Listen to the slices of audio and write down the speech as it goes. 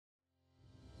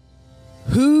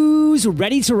Who's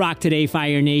ready to rock today,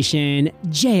 Fire Nation?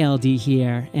 JLD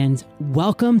here, and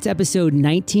welcome to episode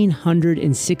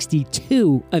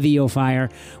 1962 of EO Fire,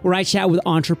 where I chat with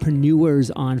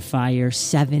entrepreneurs on fire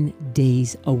 7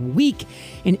 days a week.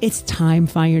 And it's time,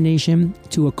 Fire Nation,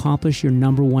 to accomplish your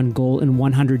number one goal in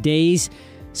 100 days.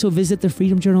 So visit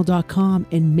thefreedomjournal.com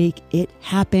and make it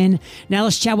happen. Now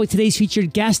let's chat with today's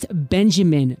featured guest,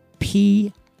 Benjamin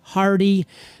P. Hardy.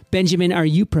 Benjamin, are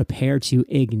you prepared to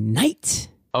ignite?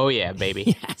 Oh yeah,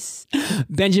 baby. Yes.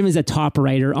 Benjamin is a top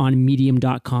writer on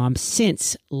medium.com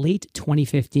since late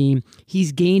 2015.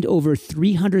 He's gained over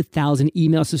 300,000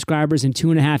 email subscribers in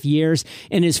 2.5 years.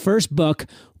 And his first book,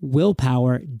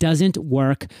 Willpower Doesn't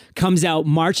Work, comes out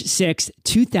March 6th,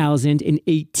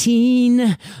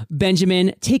 2018.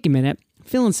 Benjamin, take a minute,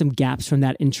 fill in some gaps from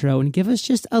that intro and give us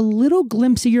just a little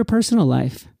glimpse of your personal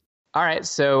life. All right.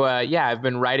 So I've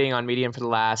been writing on Medium for the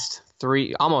last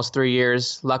almost 3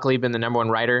 years. Luckily, been the number one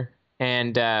writer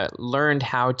and learned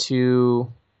how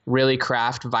to really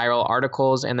craft viral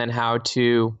articles and then how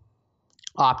to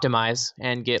optimize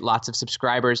and get lots of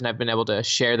subscribers. And I've been able to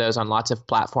share those on lots of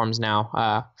platforms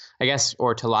now, I guess,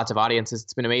 or to lots of audiences.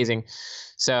 It's been amazing.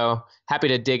 So happy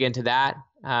to dig into that.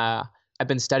 I've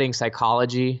been studying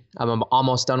psychology. I'm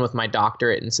almost done with my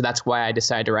doctorate. And so that's why I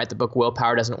decided to write the book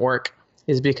Willpower Doesn't Work,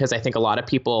 is because I think a lot of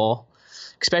people,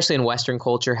 especially in Western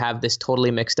culture, have this totally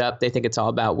mixed up. They think it's all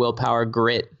about willpower,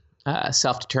 grit,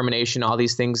 self-determination, all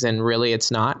these things. And really,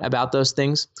 it's not about those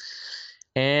things.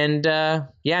 And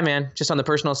just on the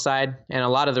personal side, and a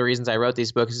lot of the reasons I wrote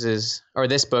this book is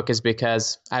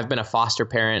because I've been a foster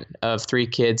parent of 3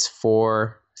 kids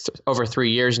for over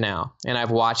 3 years now. And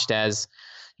I've watched as,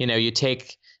 you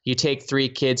take 3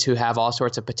 kids who have all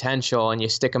sorts of potential and you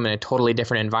stick them in a totally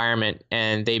different environment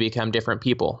and they become different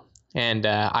people. And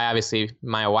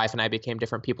my wife and I became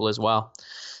different people as well.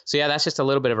 So yeah, that's just a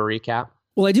little bit of a recap.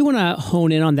 Well, I do want to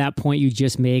hone in on that point you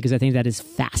just made because I think that is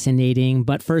fascinating.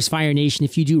 But first, Fire Nation,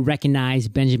 if you do recognize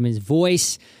Benjamin's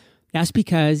voice, that's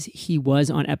because he was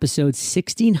on episode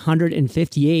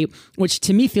 1658, which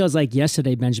to me feels like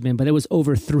yesterday, Benjamin, but it was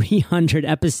over 300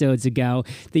 episodes ago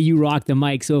that you rocked the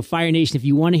mic. So Fire Nation, if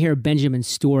you want to hear Benjamin's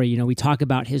story, we talk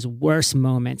about his worst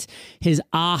moments, his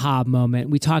aha moment.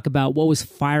 We talk about what was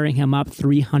firing him up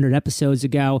 300 episodes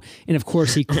ago. And of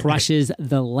course, he crushes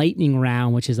the lightning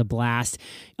round, which is a blast.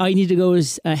 All you need to go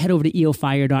is head over to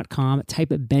eofire.com,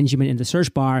 type it Benjamin in the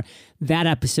search bar. That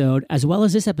episode, as well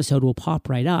as this episode, will pop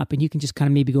right up. And you can just kind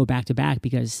of maybe go back to back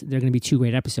because they're going to be 2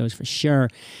 great episodes for sure.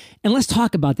 And let's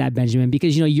talk about that, Benjamin,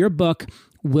 because, your book,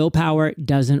 Willpower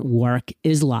Doesn't Work,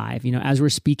 is live. As we're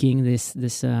speaking, this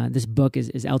book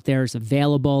is out there, it's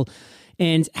available.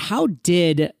 And how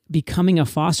did becoming a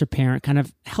foster parent kind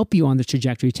of help you on the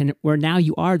trajectory to where now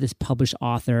you are this published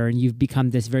author and you've become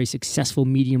this very successful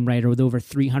Medium writer with over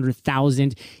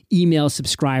 300,000 email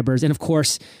subscribers and, of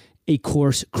course, a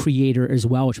course creator as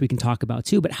well, which we can talk about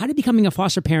too. But how did becoming a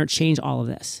foster parent change all of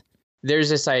this? There's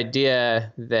this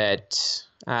idea that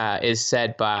is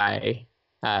said by,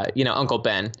 Uncle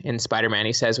Ben in Spider-Man.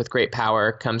 He says, with great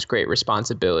power comes great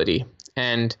responsibility.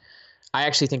 And I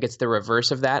actually think it's the reverse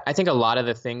of that. I think a lot of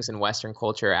the things in Western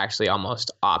culture are actually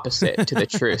almost opposite to the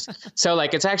truth. So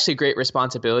it's actually great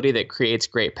responsibility that creates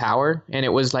great power. And it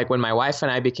was like when my wife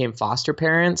and I became foster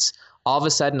parents, all of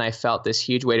a sudden I felt this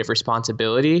huge weight of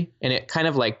responsibility, and it kind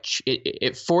of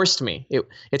it forced me.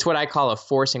 It's what I call a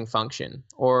forcing function,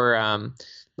 or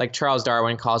like Charles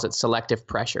Darwin calls it selective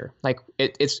pressure.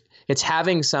 It's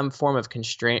having some form of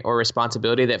constraint or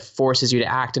responsibility that forces you to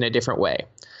act in a different way.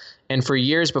 And for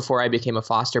years before I became a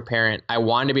foster parent, I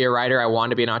wanted to be a writer, I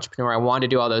wanted to be an entrepreneur, I wanted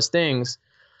to do all those things,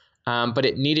 but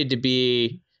it needed to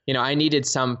be, I needed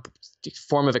some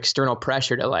form of external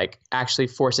pressure to actually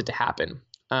force it to happen.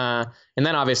 And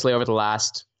then obviously over the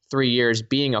last 3 years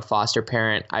being a foster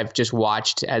parent, I've just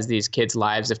watched as these kids'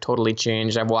 lives have totally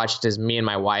changed. I've watched as me and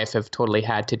my wife have totally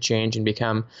had to change and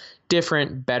become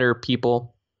different, better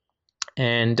people.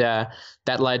 And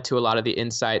that led to a lot of the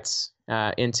insights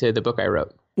into the book I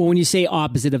wrote. Well, when you say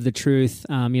opposite of the truth,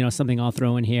 something I'll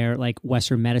throw in here, like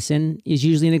Western medicine is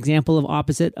usually an example of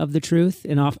opposite of the truth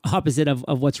and opposite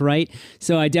of what's right.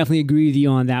 So I definitely agree with you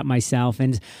on that myself.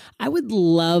 And I would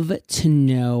love to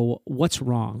know what's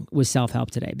wrong with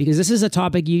self-help today, because this is a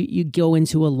topic you go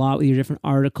into a lot with your different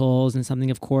articles and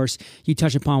something, of course, you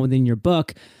touch upon within your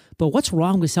book. But what's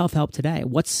wrong with self-help today?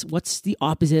 What's the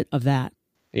opposite of that?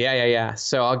 Yeah.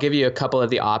 So I'll give you a couple of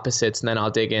the opposites and then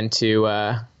I'll dig into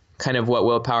kind of what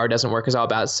willpower doesn't work is all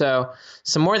about. So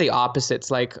some more of the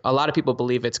opposites, like a lot of people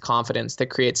believe it's confidence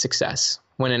that creates success,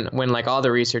 when like all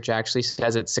the research actually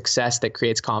says it's success that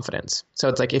creates confidence. So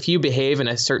it's like if you behave in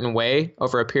a certain way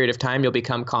over a period of time, you'll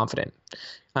become confident.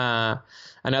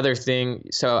 Another thing,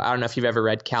 so I don't know if you've ever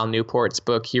read Cal Newport's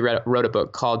book. He wrote a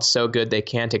book called So Good They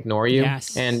Can't Ignore You.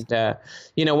 Yes. And,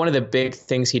 one of the big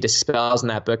things he dispels in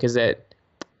that book is that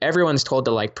everyone's told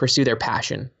to like pursue their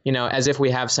passion, as if we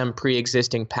have some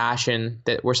pre-existing passion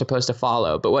that we're supposed to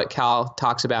follow. But what Cal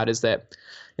talks about is that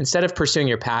instead of pursuing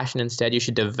your passion, instead you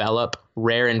should develop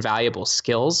rare and valuable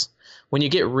skills. When you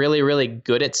get really, really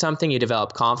good at something, you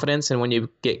develop confidence. And when you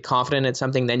get confident at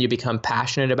something, then you become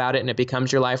passionate about it and it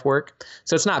becomes your life work.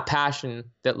 So it's not passion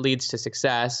that leads to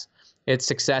success. It's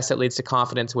success that leads to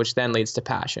confidence, which then leads to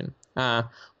passion.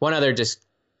 One other just,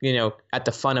 at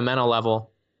the fundamental level,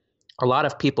 a lot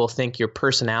of people think your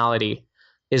personality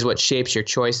is what shapes your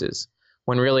choices,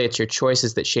 when really it's your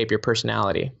choices that shape your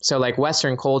personality. So like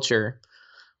Western culture,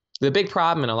 the big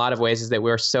problem in a lot of ways is that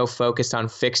we're so focused on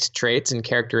fixed traits and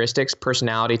characteristics,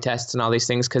 personality tests and all these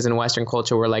things, because in Western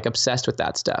culture, we're like obsessed with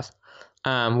that stuff.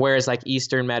 Whereas like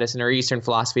Eastern medicine or Eastern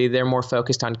philosophy, they're more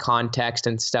focused on context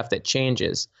and stuff that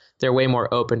changes. They're way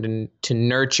more open to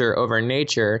nurture over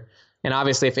nature. And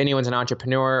obviously, if anyone's an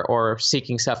entrepreneur or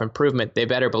seeking self-improvement, they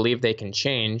better believe they can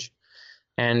change.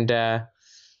 And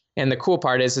the cool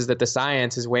part is that the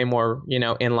science is way more,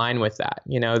 in line with that,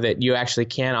 that you actually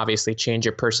can obviously change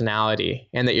your personality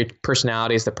and that your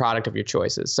personality is the product of your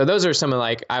choices. So those are some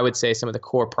of I would say some of the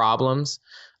core problems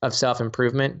of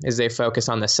self-improvement is they focus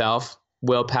on the self,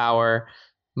 willpower,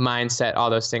 mindset, all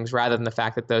those things, rather than the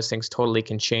fact that those things totally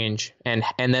can change. And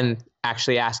then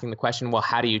actually asking the question, well,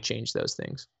 how do you change those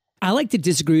things? I like to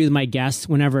disagree with my guests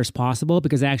whenever it's possible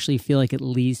because I actually feel like it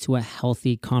leads to a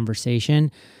healthy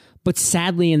conversation. But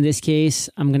sadly, in this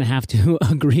case, I'm going to have to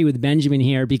agree with Benjamin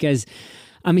here because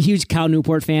I'm a huge Cal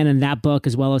Newport fan, and that book,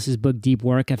 as well as his book, Deep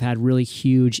Work, have had really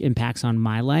huge impacts on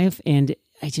my life. And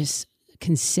I just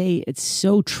can say it's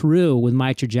so true with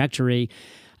my trajectory.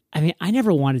 I mean, I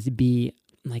never wanted to be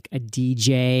like a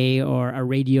DJ or a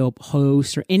radio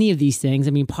host or any of these things.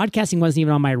 I mean, podcasting wasn't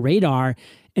even on my radar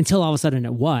until all of a sudden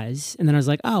it was. And then I was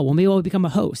like, oh, well, maybe I'll become a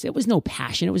host. It was no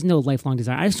passion. It was no lifelong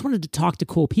desire. I just wanted to talk to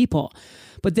cool people.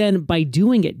 But then by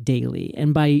doing it daily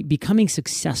and by becoming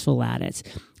successful at it,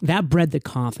 that bred the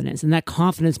confidence. And that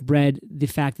confidence bred the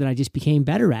fact that I just became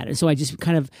better at it. So I just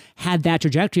kind of had that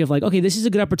trajectory of like, okay, this is a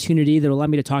good opportunity that will allow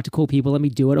me to talk to cool people. Let me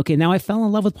do it. Okay, now I fell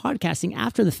in love with podcasting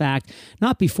after the fact,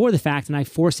 not before the fact, and I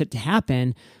forced it to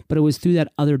happen, but it was through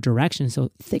that other direction.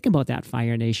 So think about that,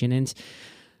 Fire Nation. And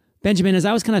Benjamin, as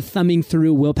I was kind of thumbing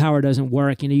through Willpower Doesn't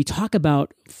Work, you talk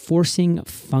about forcing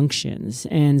functions.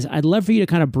 And I'd love for you to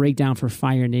kind of break down for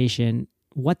Fire Nation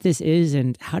what this is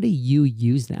and how do you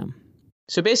use them?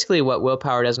 So basically what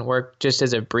Willpower Doesn't Work, just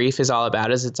as a brief, is all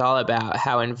about is it's all about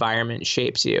how environment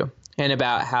shapes you and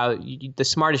about how the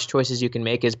smartest choices you can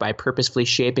make is by purposefully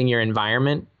shaping your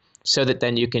environment so that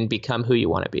then you can become who you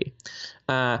want to be.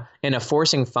 And a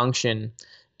forcing function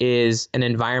is an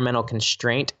environmental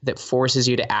constraint that forces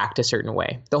you to act a certain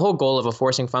way. The whole goal of a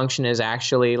forcing function is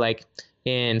actually, like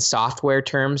in software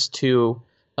terms, to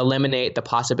eliminate the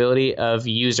possibility of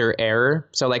user error.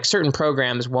 So like certain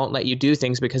programs won't let you do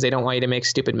things because they don't want you to make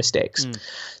stupid mistakes.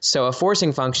 So a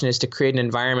forcing function is to create an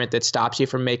environment that stops you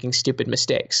from making stupid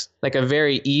mistakes. Like a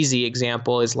very easy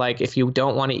example is like if you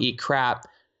don't want to eat crap,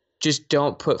 just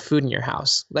don't put food in your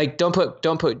house. Like don't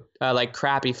put like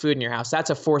crappy food in your house. That's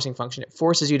a forcing function. It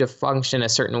forces you to function a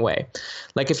certain way.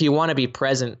 Like if you want to be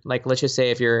present, like let's just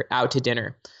say if you're out to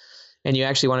dinner and you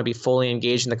actually want to be fully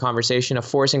engaged in the conversation, a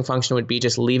forcing function would be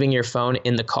just leaving your phone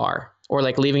in the car or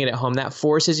like leaving it at home. That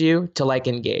forces you to like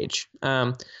engage.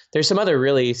 There's some other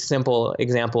really simple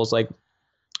examples. Like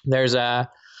there's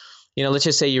let's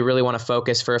just say you really want to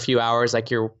focus for a few hours, like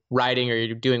you're writing or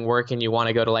you're doing work and you want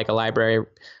to go to like a library.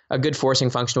 A good forcing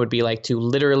function would be like to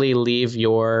literally leave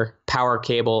your power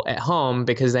cable at home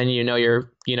because then your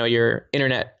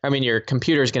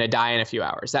computer is going to die in a few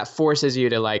hours. That forces you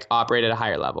to like operate at a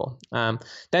higher level.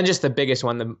 Then just the biggest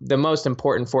one, the most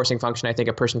important forcing function I think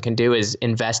a person can do is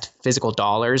invest physical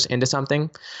dollars into something.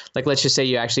 Like let's just say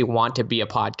you actually want to be a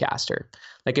podcaster.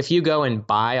 Like if you go and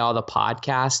buy all the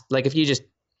podcasts, like if you just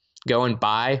go and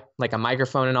buy like a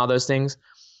microphone and all those things,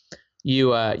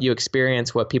 you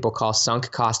experience what people call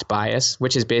sunk cost bias,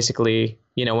 which is basically,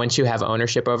 once you have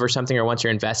ownership over something or once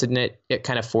you're invested in it, it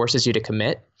kind of forces you to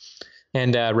commit.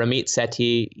 And Ramit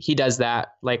Sethi, he does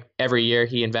that like every year.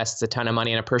 He invests a ton of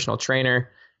money in a personal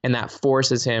trainer, and that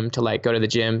forces him to like go to the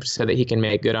gym so that he can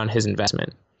make good on his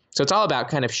investment. So it's all about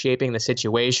kind of shaping the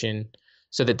situation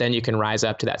so that then you can rise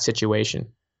up to that situation.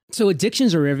 So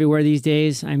addictions are everywhere these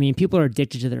days. I mean, people are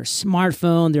addicted to their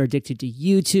smartphone. They're addicted to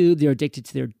YouTube. They're addicted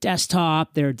to their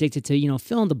desktop. They're addicted to,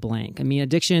 fill in the blank. I mean,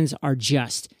 addictions are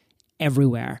just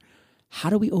everywhere. How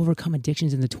do we overcome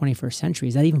addictions in the 21st century?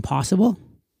 Is that even possible?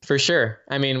 For sure.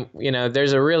 I mean,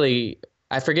 there's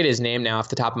I forget his name now off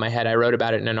the top of my head. I wrote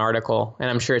about it in an article, and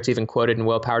I'm sure it's even quoted in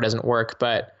Willpower Doesn't Work,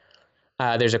 but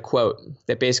there's a quote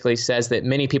that basically says that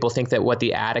many people think that what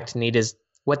the addict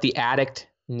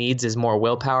needs is more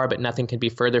willpower, but nothing can be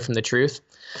further from the truth.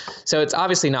 So it's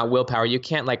obviously not willpower. You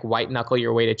can't like white knuckle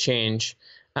your way to change.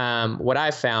 What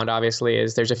I've found, obviously,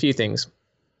 is there's a few things.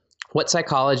 What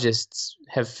psychologists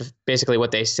have basically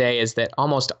what they say is that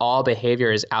almost all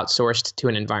behavior is outsourced to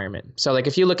an environment. So like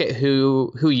if you look at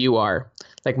who you are,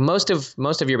 like most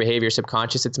of your behavior is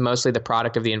subconscious. It's mostly the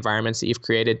product of the environments that you've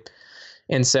created.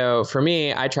 And so for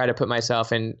me, I try to put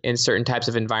myself in certain types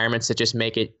of environments that just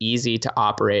make it easy to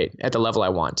operate at the level I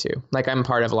want to. Like I'm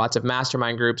part of lots of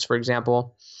mastermind groups, for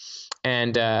example.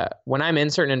 And when I'm in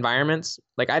certain environments,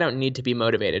 like I don't need to be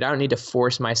motivated. I don't need to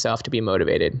force myself to be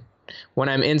motivated. When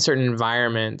I'm in certain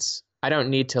environments, I don't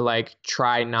need to like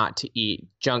try not to eat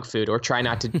junk food or try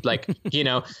not to like,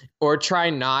 or try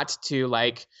not to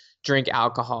like drink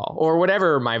alcohol or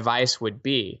whatever my vice would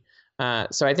be.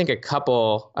 So I think a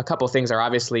couple things are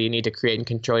obviously you need to create and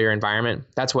control your environment.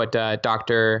 That's what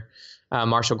Dr.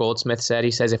 Marshall Goldsmith said.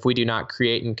 He says, if we do not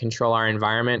create and control our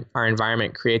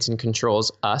environment creates and controls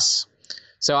us.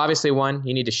 So obviously, one,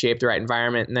 you need to shape the right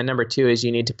environment. And then number two is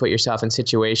you need to put yourself in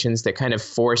situations that kind of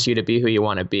force you to be who you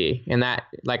want to be. And that,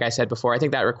 like I said before, I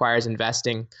think that requires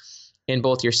investing in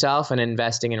both yourself and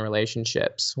investing in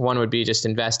relationships. One would be just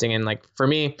investing in, like, for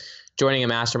me, joining a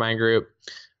mastermind group,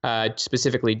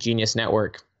 specifically Genius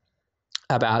Network,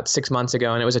 about 6 months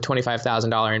ago. And it was a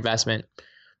 $25,000 investment.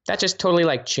 That just totally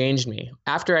like changed me.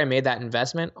 After I made that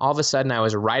investment, all of a sudden I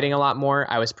was writing a lot more.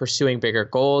 I was pursuing bigger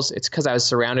goals. It's because I was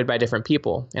surrounded by different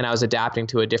people and I was adapting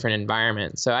to a different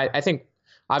environment. So I think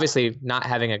obviously not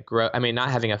having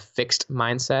a fixed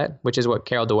mindset, which is what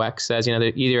Carol Dweck says,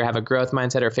 that either have a growth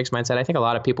mindset or a fixed mindset. I think a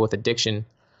lot of people with addiction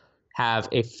have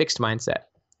a fixed mindset.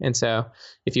 And so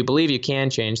if you believe you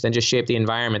can change, then just shape the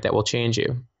environment that will change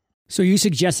you. So are you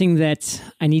suggesting that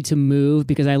I need to move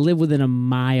because I live within a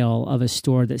mile of a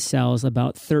store that sells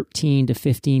about 13 to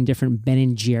 15 different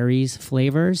Ben & Jerry's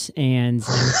flavors, and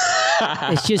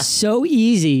it's just so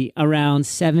easy around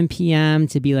 7 p.m.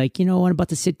 to be like, I'm about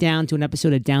to sit down to an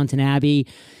episode of Downton Abbey.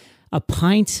 A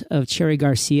pint of Cherry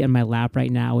Garcia in my lap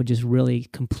right now would just really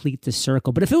complete the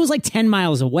circle. But if it was like 10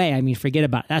 miles away, I mean, forget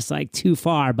about it. That's like too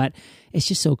far, but it's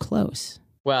just so close.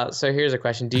 Well, so here's a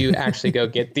question. Do you actually go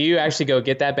get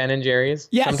that Ben & Jerry's?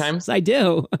 Yes, sometimes? I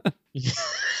do.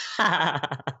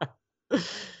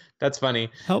 That's funny.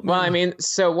 Help me. Well, I mean,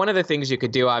 so one of the things you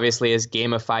could do obviously is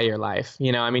gamify your life.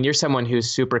 You're someone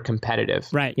who's super competitive.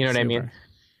 Right. You know what I mean?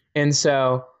 And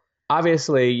so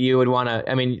obviously you would want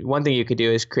to, one thing you could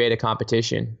do is create a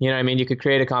competition. You know what I mean? You could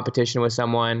create a competition with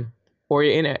someone or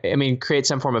create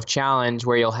some form of challenge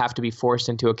where you'll have to be forced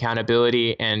into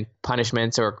accountability and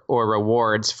punishments or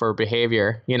rewards for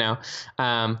behavior, But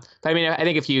I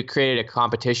think if you created a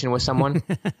competition with someone.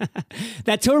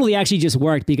 That totally actually just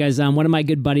worked because one of my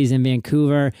good buddies in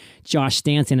Vancouver, Josh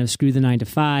Stanton of Screw the 9 to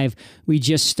 5, we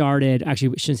just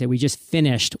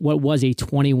finished what was a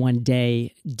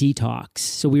 21-day detox.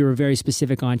 So we were very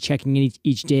specific on checking in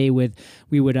each day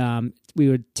we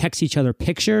would text each other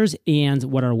pictures and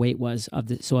what our weight was of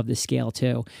the scale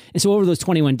too. And so over those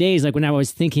 21 days, like when I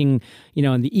was thinking,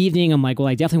 in the evening, I'm like, well,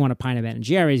 I definitely want a pint of Ben &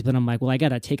 Jerry's, but I'm like, well, I got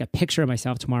to take a picture of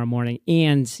myself tomorrow morning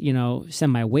and,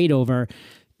 send my weight over.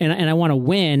 And I want to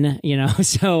win,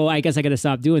 so I guess I got to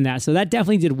stop doing that. So that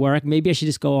definitely did work. Maybe I should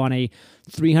just go on a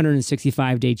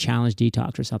 365-day challenge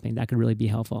detox or something. That could really be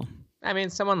helpful.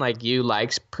 Someone like you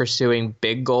likes pursuing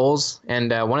big goals.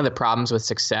 And one of the problems with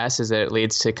success is that it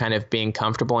leads to kind of being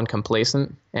comfortable and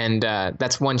complacent. And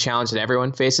that's one challenge that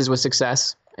everyone faces with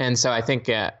success. And so I think,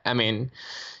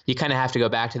 you kind of have to go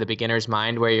back to the beginner's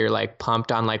mind where you're like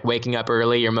pumped on like waking up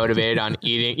early, you're motivated on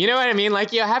eating. You know what I mean?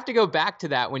 Like you have to go back to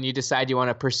that when you decide you want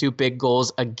to pursue big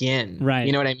goals again. Right.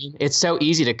 You know what I mean? It's so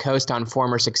easy to coast on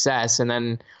former success and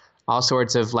then all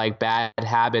sorts of like bad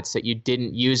habits that you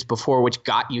didn't use before, which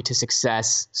got you to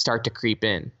success, start to creep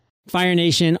in. Fire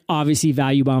Nation, obviously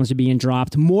value bombs are being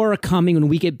dropped. More are coming when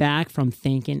we get back from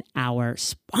thanking our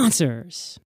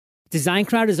sponsors. Design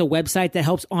Crowd is a website that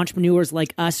helps entrepreneurs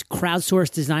like us crowdsource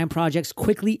design projects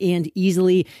quickly and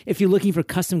easily. If you're looking for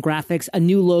custom graphics, a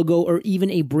new logo, or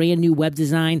even a brand new web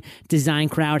design, Design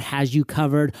Crowd has you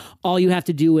covered. All you have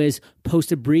to do is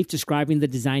Post a brief describing the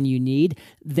design you need.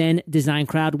 Then Design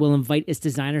Crowd will invite its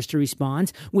designers to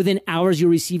respond. Within hours,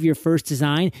 you'll receive your first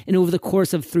design. And over the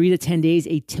course of 3 to 10 days,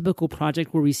 a typical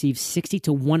project will receive 60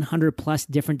 to 100 plus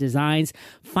different designs.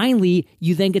 Finally,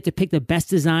 you then get to pick the best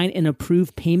design and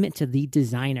approve payment to the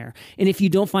designer. And if you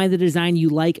don't find the design you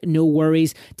like, no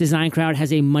worries. Design Crowd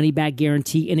has a money-back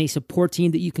guarantee and a support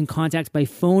team that you can contact by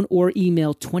phone or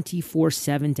email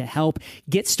 24/7 to help.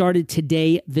 Get started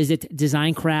today. Visit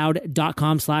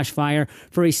designcrowd.com/fire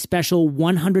for a special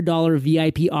 $100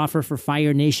 VIP offer for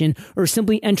Fire Nation, or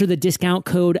simply enter the discount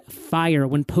code FIRE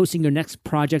when posting your next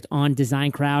project on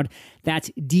Design Crowd. That's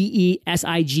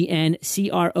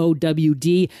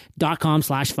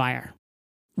DESIGNCROWD.com/fire.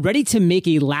 Ready to make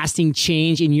a lasting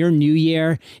change in your new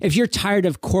year? If you're tired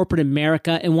of corporate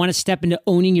America and want to step into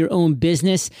owning your own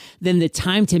business, then the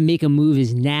time to make a move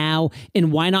is now.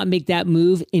 And why not make that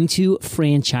move into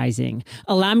franchising?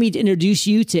 Allow me to introduce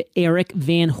you to Eric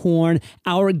Van Horn,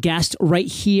 our guest right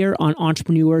here on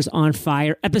Entrepreneurs on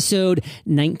Fire, episode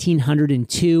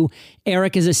 1902.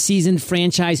 Eric is a seasoned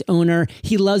franchise owner.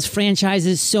 He loves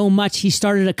franchises so much, he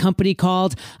started a company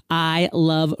called I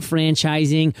Love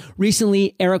Franchising.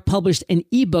 Recently, Eric published an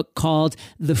ebook called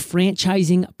The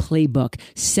Franchising Playbook,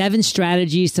 7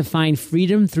 strategies to find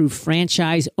freedom through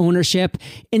franchise ownership.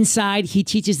 Inside, he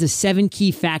teaches the 7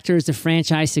 key factors to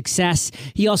franchise success.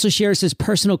 He also shares his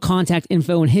personal contact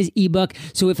info in his ebook.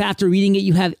 So if after reading it,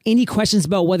 you have any questions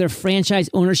about whether franchise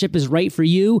ownership is right for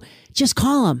you, just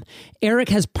call him. Eric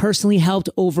has personally helped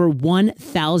over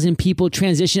 1,000 people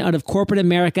transition out of corporate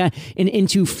America and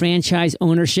into franchise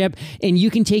ownership. And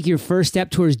you can take your first step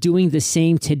towards doing the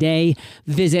same today.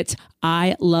 Visit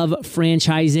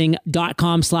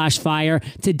ilovefranchising.com/fire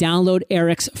to download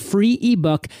Eric's free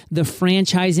ebook, The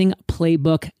Franchising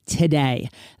Playbook, today.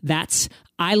 That's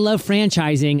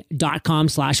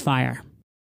ilovefranchising.com/fire.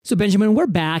 So Benjamin, we're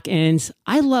back, and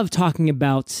I love talking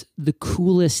about the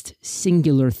coolest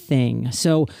singular thing.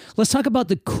 So let's talk about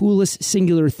the coolest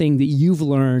singular thing that you've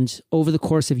learned over the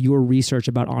course of your research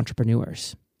about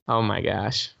entrepreneurs. Oh my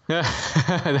gosh.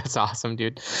 That's awesome,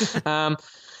 dude. It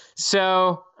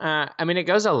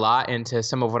goes a lot into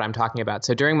some of what I'm talking about.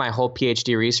 So during my whole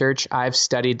PhD research, I've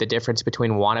studied the difference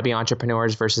between wannabe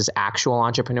entrepreneurs versus actual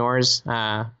entrepreneurs.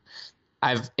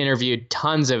 I've interviewed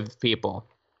tons of people.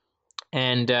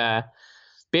 And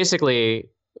basically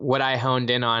what I honed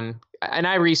in on, and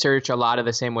I research a lot of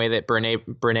the same way that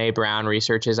Brene Brown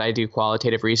researches. I do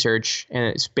qualitative research. And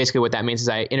it's basically what that means is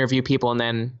I interview people, and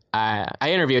then I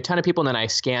interview a ton of people, and then I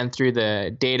scan through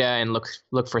the data and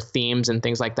look for themes and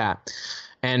things like that.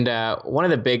 And one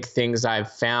of the big things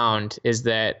I've found is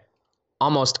that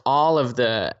almost all of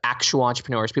the actual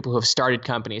entrepreneurs, people who have started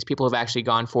companies, people who have actually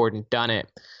gone forward and done it,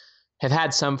 have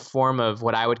had some form of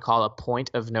what I would call a point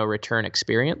of no return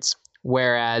experience,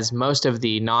 whereas most of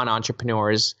the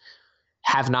non-entrepreneurs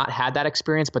have not had that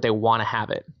experience, but they want to have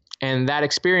it. And that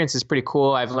experience is pretty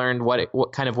cool. I've learned what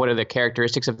are the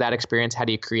characteristics of that experience? How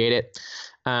do you create it?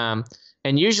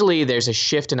 And usually there's a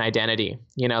shift in identity.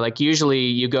 Usually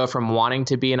you go from wanting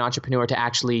to be an entrepreneur to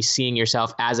actually seeing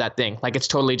yourself as that thing. Like it's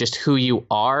totally just who you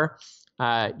are.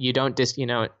 You don't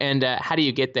and how do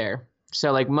you get there?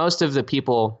 So like most of the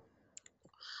people,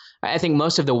 I think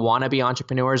most of the wannabe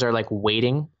entrepreneurs are like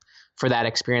waiting for that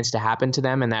experience to happen to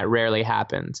them, and that rarely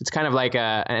happens. It's kind of like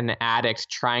an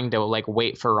addict trying to like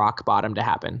wait for rock bottom to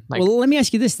happen. Well, let me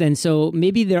ask you this then. So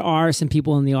maybe there are some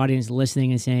people in the audience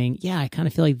listening and saying, yeah, I kind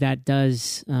of feel like that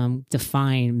does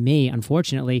define me,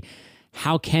 unfortunately.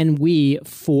 How can we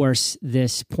force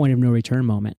this point of no return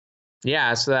moment?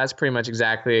 Yeah, so that's pretty much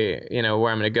exactly, where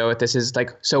I'm going to go with this is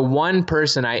like, so one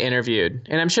person I interviewed,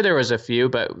 and I'm sure there was a few,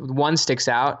 but one sticks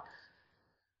out.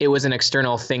 It was an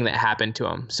external thing that happened to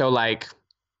him. So like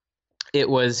it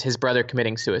was his brother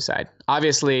committing suicide.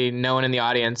 Obviously, no one in the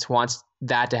audience wants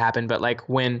that to happen, but like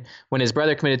when his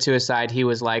brother committed suicide, he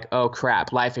was like, oh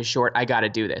crap, life is short. I got to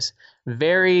do this.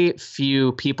 Very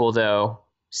few people though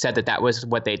said that was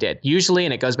what they did. Usually,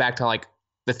 and it goes back to like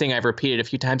the thing I've repeated a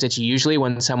few times, it's usually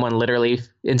when someone literally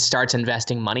starts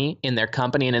investing money in their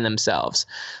company and in themselves.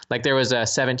 Like there was a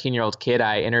 17-year-old kid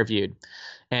I interviewed,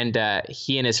 and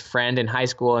he and his friend in high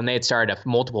school, and they had started up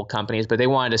multiple companies, but they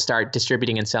wanted to start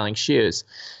distributing and selling shoes.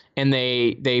 And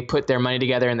they put their money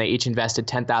together, and they each invested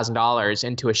 $10,000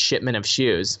 into a shipment of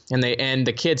shoes. And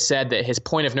the kid said that his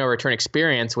point of no return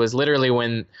experience was literally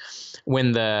when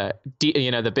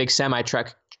the big semi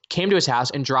truck came to his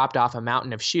house and dropped off a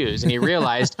mountain of shoes. And he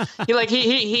realized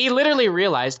he literally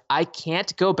realized, I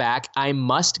can't go back. I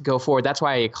must go forward. That's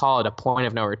why I call it a point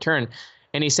of no return.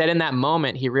 And he said in that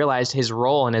moment, he realized his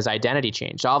role and his identity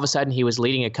changed. All of a sudden, he was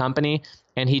leading a company,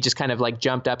 And he just kind of like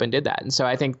jumped up and did that. And so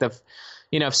I think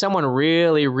if someone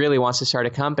really, really wants to start a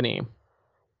company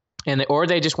or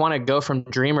they just want to go from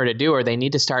dreamer to doer, they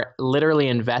need to start literally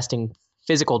investing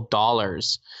physical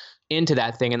dollars into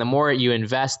that thing. And the more you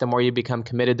invest, the more you become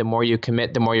committed, the more you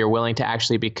commit, the more you're willing to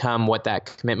actually become what that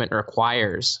commitment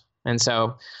requires. And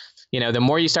so, the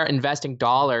more you start investing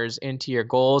dollars into your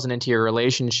goals and into your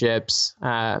relationships,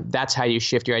 that's how you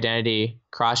shift your identity,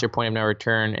 cross your point of no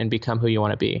return, and become who you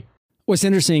want to be. What's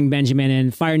interesting, Benjamin,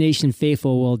 and Fire Nation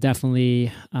faithful will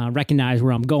definitely recognize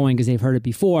where I'm going because they've heard it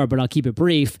before, but I'll keep it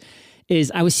brief,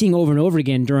 is I was seeing over and over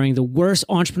again during the worst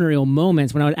entrepreneurial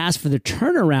moments when I would ask for the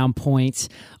turnaround points,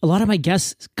 a lot of my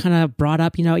guests kind of brought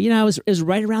up, it was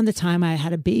right around the time I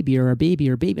had a baby. And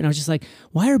I was just like,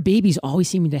 why are babies always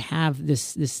seeming to have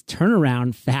this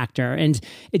turnaround factor? And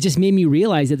it just made me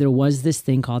realize that there was this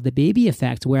thing called the baby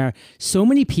effect where so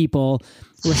many people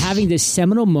were having this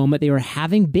seminal moment. They were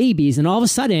having babies, and all of a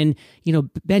sudden,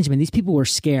 Benjamin, these people were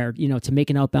scared, to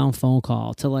make an outbound phone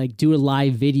call, to like do a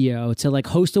live video, to like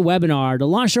host a webinar, to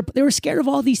launch they were scared of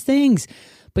all these things.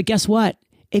 But guess what?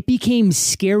 It became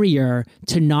scarier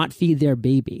to not feed their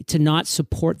baby, to not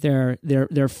support their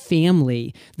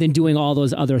family than doing all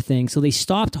those other things. So they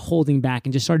stopped holding back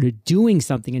and just started doing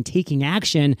something and taking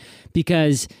action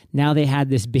because now they had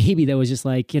this baby that was just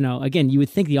like, again, you would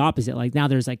think the opposite. Like now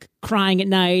there's like crying at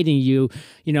night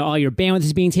and all your bandwidth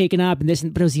is being taken up and this,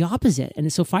 but it was the opposite.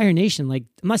 And so Fire Nation, like,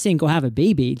 I'm not saying go have a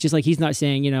baby, just like he's not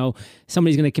saying,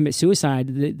 somebody's going to commit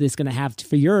suicide that's going to have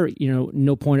for your,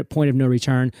 no point of no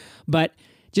return, but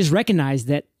just recognize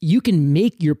that you can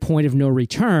make your point of no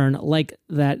return, like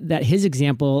that his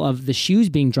example of the shoes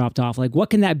being dropped off. Like, what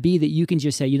can that be that you can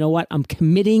just say, you know what, I'm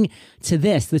committing to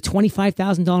this. The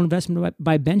 $25,000 investment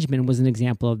by Benjamin was an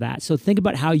example of that. So think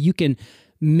about how you can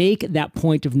make that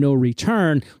point of no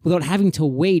return without having to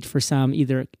wait for some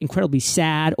either incredibly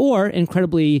sad or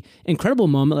incredible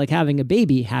moment like having a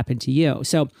baby happen to you.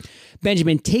 So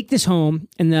Benjamin, take this home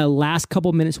in the last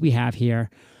couple minutes we have here.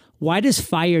 Why does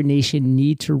Fire Nation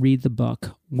need to read the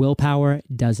book, Willpower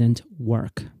Doesn't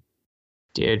Work?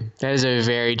 Dude, that is a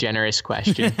very generous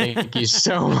question. Thank you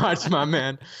so much, my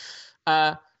man.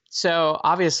 So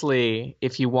obviously,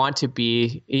 if you want to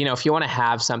be, if you want to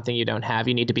have something you don't have,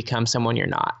 you need to become someone you're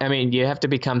not. I mean, you have to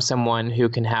become someone who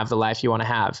can have the life you want to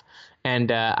have.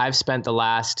 And I've spent the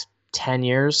last 10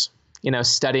 years,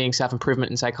 studying self-improvement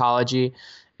and psychology.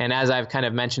 And as I've kind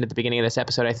of mentioned at the beginning of this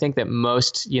episode, I think that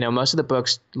most of the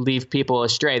books leave people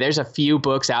astray. There's a few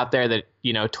books out there that,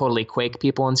 totally quake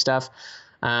people and stuff.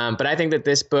 But I think that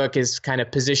this book is kind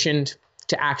of positioned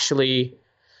to actually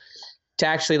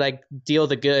like deal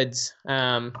the goods.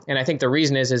 And I think the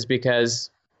reason is because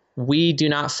we do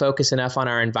not focus enough on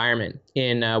our environment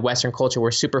in Western culture. We're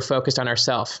super focused on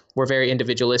ourselves. We're very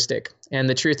individualistic. And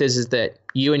the truth is that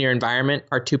you and your environment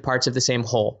are two parts of the same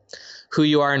whole. Who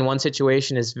you are in one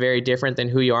situation is very different than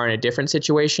who you are in a different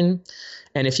situation.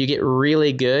 And if you get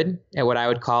really good at what I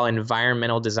would call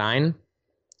environmental design,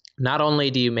 not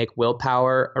only do you make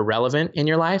willpower irrelevant in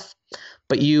your life,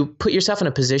 but you put yourself in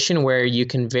a position where you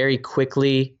can very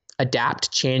quickly adapt,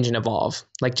 change, and evolve.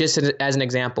 Like just as an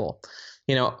example,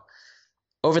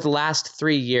 over the last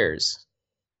 3 years,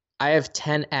 I have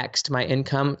 10x'd my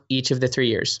income each of the 3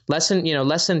 years. Less than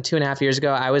 2.5 years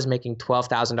ago, I was making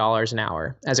 $12,000 an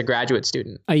hour as a graduate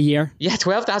student. A year? Yeah,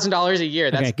 $12,000 a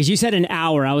year. That's, okay, because you said an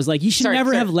hour. I was like, you should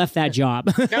never have left that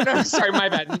job. No, sorry, my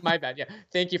bad. Yeah,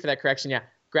 thank you for that correction. Yeah,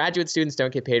 graduate students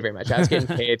don't get paid very much. I was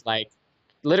getting paid like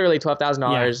literally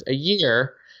 $12,000 a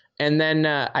year. And then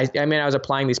I was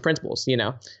applying these principles,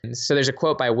 And so there's a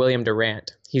quote by William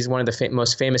Durant. He's one of the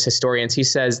most famous historians. He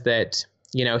says that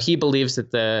he believes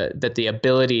that the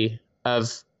ability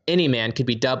of any man could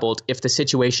be doubled if the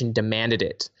situation demanded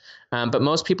it. But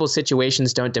most people's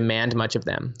situations don't demand much of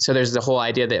them. So there's the whole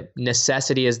idea that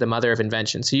necessity is the mother of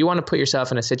invention. So you want to put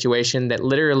yourself in a situation that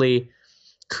literally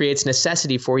creates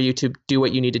necessity for you to do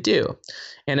what you need to do.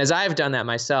 And as I've done that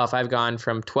myself, I've gone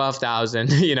from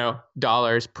 $12,000,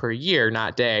 dollars per year,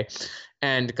 not day,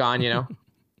 and gone,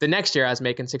 the next year I was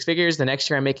making 6 figures. The next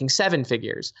year I'm making 7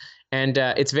 figures. And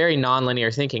it's very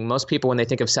nonlinear thinking. Most people, when they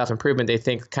think of self-improvement, they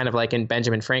think kind of like in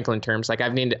Benjamin Franklin terms, like I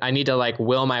need to like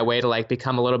will my way to like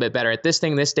become a little bit better at this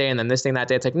thing this day and then this thing that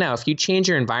day. It's like, no, if you change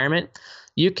your environment,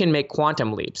 you can make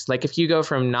quantum leaps. Like if you go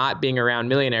from not being around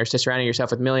millionaires to surrounding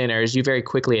yourself with millionaires, you very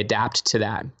quickly adapt to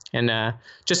that. And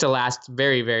just a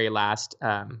very, very last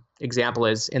example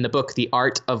is in the book, The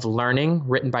Art of Learning,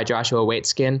 written by Joshua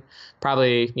Waitzkin.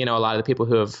 Probably, a lot of the people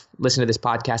who have listened to this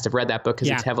podcast have read that book because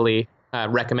it's heavily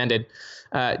recommended.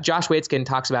 Josh Waitzkin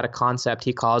talks about a concept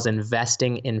he calls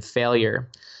investing in failure.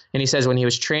 And he says when he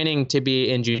was training to be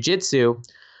in jiu-jitsu,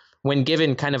 when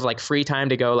given kind of like free time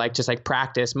to go like just like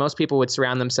practice, most people would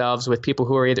surround themselves with people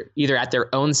who are either at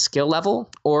their own skill level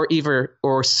or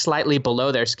slightly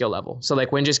below their skill level. So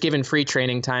like when just given free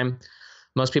training time,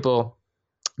 most people,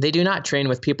 they do not train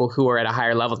with people who are at a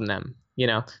higher level than them. You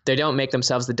know, they don't make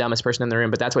themselves the dumbest person in the room,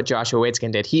 but that's what Joshua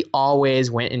Waitzkin did. He always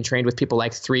went and trained with people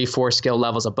like 3-4 skill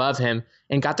levels above him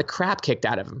and got the crap kicked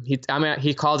out of him.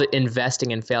 He called it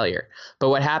investing in failure. But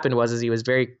what happened was he was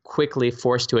very quickly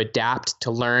forced to adapt,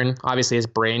 to learn. Obviously, his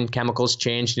brain chemicals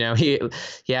changed. You know, he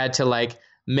had to like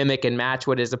mimic and match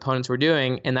what his opponents were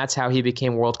doing. And that's how he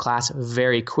became world class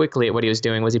very quickly at what he was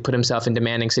doing, was he put himself in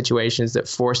demanding situations that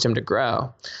forced him to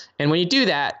grow. And when you do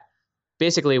that,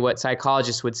 basically what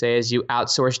psychologists would say is you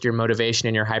outsourced your motivation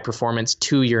and your high performance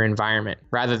to your environment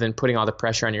rather than putting all the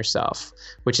pressure on yourself,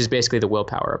 which is basically the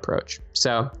willpower approach.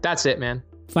 So that's it, man.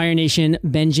 Fire Nation,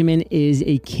 Benjamin is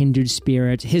a kindred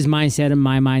spirit. His mindset and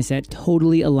my mindset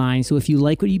totally align. So if you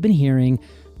like what you've been hearing,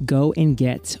 go and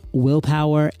get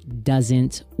Willpower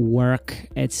Doesn't Work.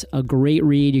 It's a great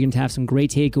read. You're going to have some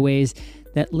great takeaways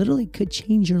that literally could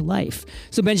change your life.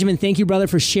 So Benjamin, thank you, brother,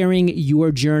 for sharing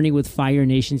your journey with Fire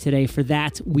Nation today. For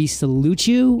that, we salute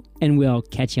you, and we'll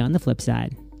catch you on the flip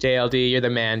side. JLD, you're the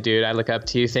man, dude. I look up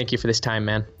to you. Thank you for this time,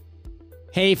 man.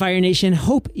 Hey, Fire Nation.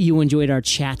 Hope you enjoyed our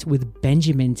chat with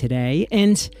Benjamin today.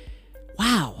 And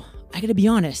wow, I gotta be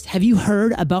honest. Have you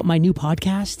heard about my new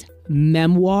podcast,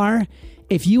 Memoir?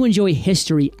 If you enjoy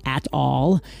history at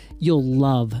all, you'll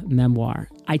love Memoir.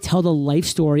 I tell the life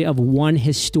story of one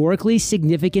historically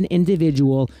significant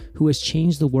individual who has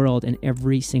changed the world in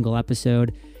every single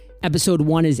episode. Episode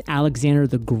 1 is Alexander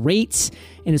the Great,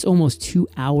 and it's almost 2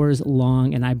 hours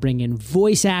long, and I bring in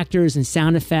voice actors and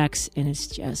sound effects, and it's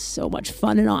just so much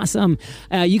fun and awesome.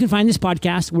 You can find this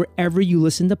podcast wherever you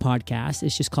listen to podcasts.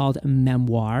 It's just called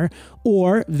Memoir,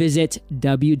 or visit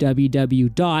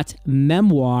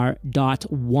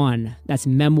www.memoir.one. That's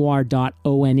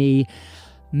memoir.one.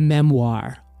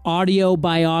 Memoir. Audio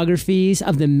biographies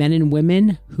of the men and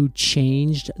women who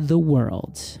changed the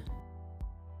world.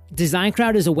 Design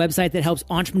Crowd is a website that helps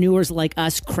entrepreneurs like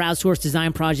us crowdsource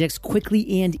design projects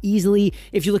quickly and easily.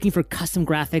 If you're looking for custom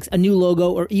graphics, a new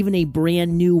logo, or even a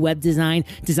brand new web design,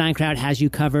 Design Crowd has you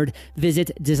covered.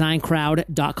 Visit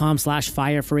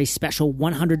designcrowd.com/fire for a special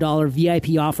 $100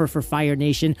 VIP offer for Fire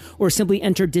Nation, or simply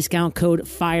enter discount code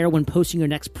FIRE when posting your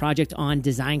next project on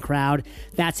Design Crowd.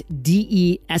 That's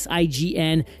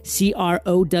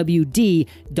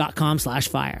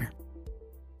DESIGNCROWD.com/fire.